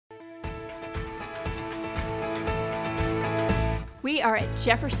We are at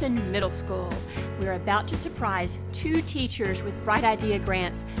Jefferson Middle School. We're about to surprise 2 teachers with Bright Idea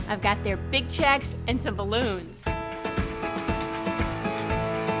grants. I've got their big checks and some balloons.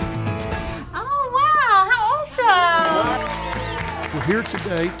 Oh wow, how awesome! We're here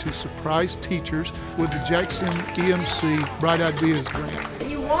today to surprise teachers with the JacksonEMC Bright Ideas grant.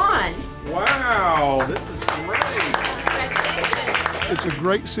 You won! Wow, this is great! It's a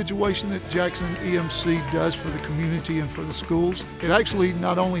great situation that JacksonEMC does for the community and for the schools. It actually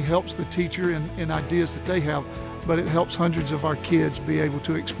not only helps the teacher in ideas that they have, but it helps hundreds of our kids be able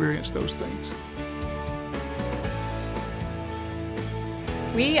to experience those things.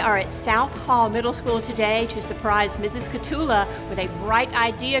 We are at South Hall Middle School today to surprise Mrs. Catula with a Bright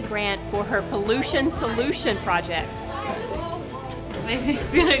Idea grant for her pollution solution project. Maybe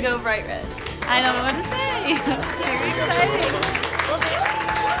it's gonna go bright red. I don't know what to say. Very exciting.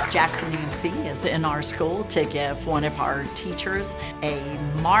 JacksonEMC is in our school to give one of our teachers a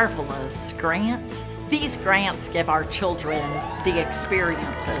marvelous grant. These grants give our children the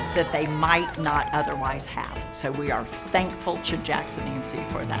experiences that they might not otherwise have. So we are thankful to JacksonEMC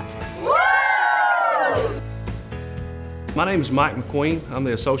for that. Woo! My name is Mike McQueen. I'm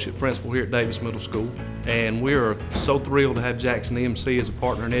the Associate Principal here at Davis Middle School, and we are so thrilled to have JacksonEMC as a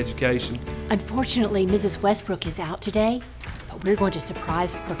partner in education. Unfortunately, Mrs. Westbrook is out today, but we're going to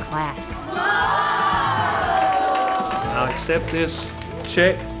surprise her class. I accept this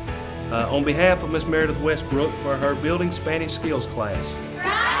check on behalf of Ms. Meredith Westbrook for her Building Spanish Skills class.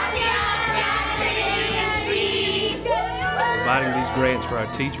 Providing these grants for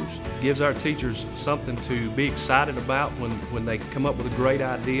our teachers gives our teachers something to be excited about when they come up with a great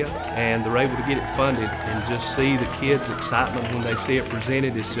idea and they're able to get it funded, and just see the kids' excitement when they see it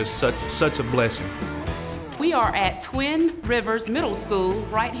presented is just such a blessing. We are at Twin Rivers Middle School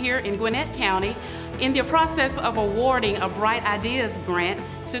right here in Gwinnett County in the process of awarding a Bright Ideas grant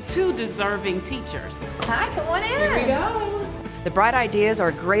to 2 deserving teachers. Hi, come on in. Here we go. The Bright Ideas are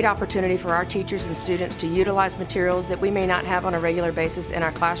a great opportunity for our teachers and students to utilize materials that we may not have on a regular basis in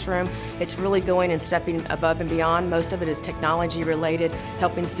our classroom. It's really going and stepping above and beyond. Most of it is technology related,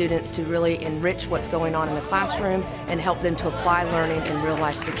 helping students to really enrich what's going on in the classroom and help them to apply learning in real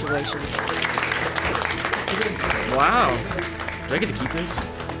life situations. Wow. Do I get to keep this?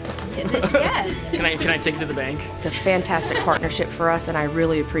 Yes. Can I take it to the bank? It's a fantastic partnership for us, and I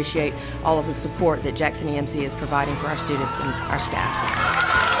really appreciate all of the support that JacksonEMC is providing for our students and our staff.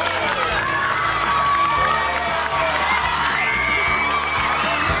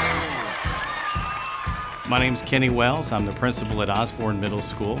 My name's Kenny Wells. I'm the principal at Osborne Middle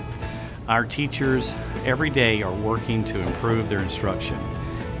School. Our teachers every day are working to improve their instruction,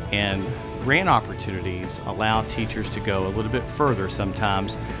 and grant opportunities allow teachers to go a little bit further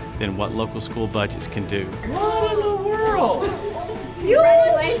sometimes than what local school budgets can do. What in the world?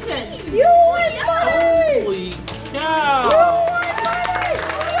 Congratulations. You win money! Holy cow!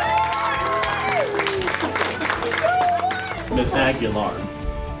 Miss Aguilar.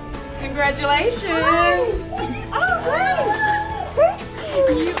 Congratulations. Oh, great.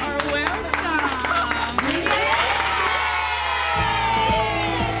 You are welcome.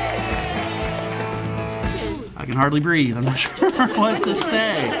 I can hardly breathe. I'm not sure what to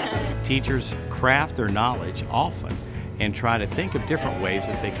say. Teachers craft their knowledge often and try to think of different ways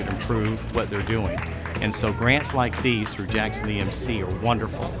that they could improve what they're doing. And so grants like these through JacksonEMC are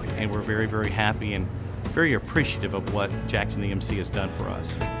wonderful, and we're very, very happy and very appreciative of what JacksonEMC has done for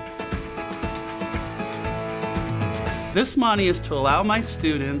us. This money is to allow my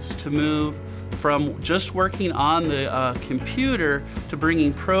students to move from just working on the computer to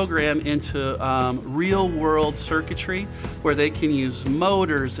bringing program into real-world circuitry, where they can use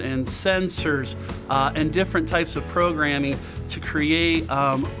motors and sensors and different types of programming to create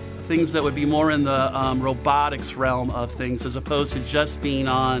things that would be more in the robotics realm of things, as opposed to just being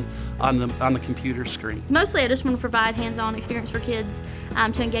on the computer screen. Mostly I just want to provide hands-on experience for kids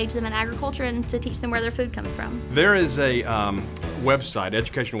to engage them in agriculture and to teach them where their food comes from. There is a website,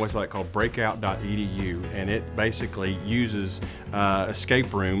 educational website called breakout.edu, and it basically uses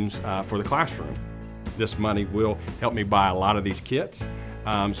escape rooms for the classroom. This money will help me buy a lot of these kits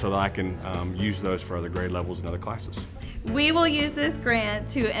so that I can use those for other grade levels and other classes. We will use this grant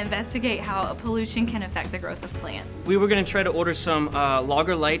to investigate how pollution can affect the growth of plants. We were going to try to order some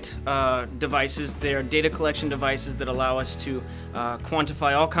Logger Light devices. They're data collection devices that allow us to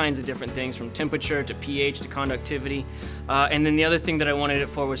quantify all kinds of different things, from temperature to pH to conductivity. And then the other thing that I wanted it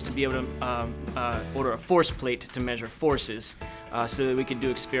for was to be able to order a force plate to measure forces, so that we could do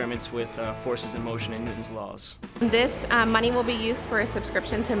experiments with forces in motion and Newton's laws. This money will be used for a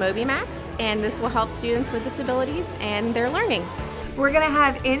subscription to MobyMax, and this will help students with disabilities and their learning. We're going to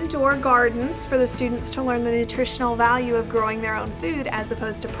have indoor gardens for the students to learn the nutritional value of growing their own food as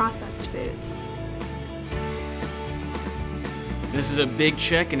opposed to processed foods. This is a big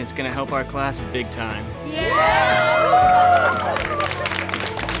check and it's going to help our class big time.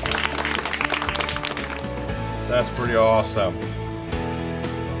 That's pretty awesome.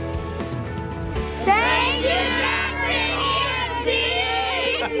 Thank you,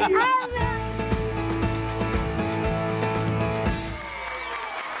 JacksonEMC!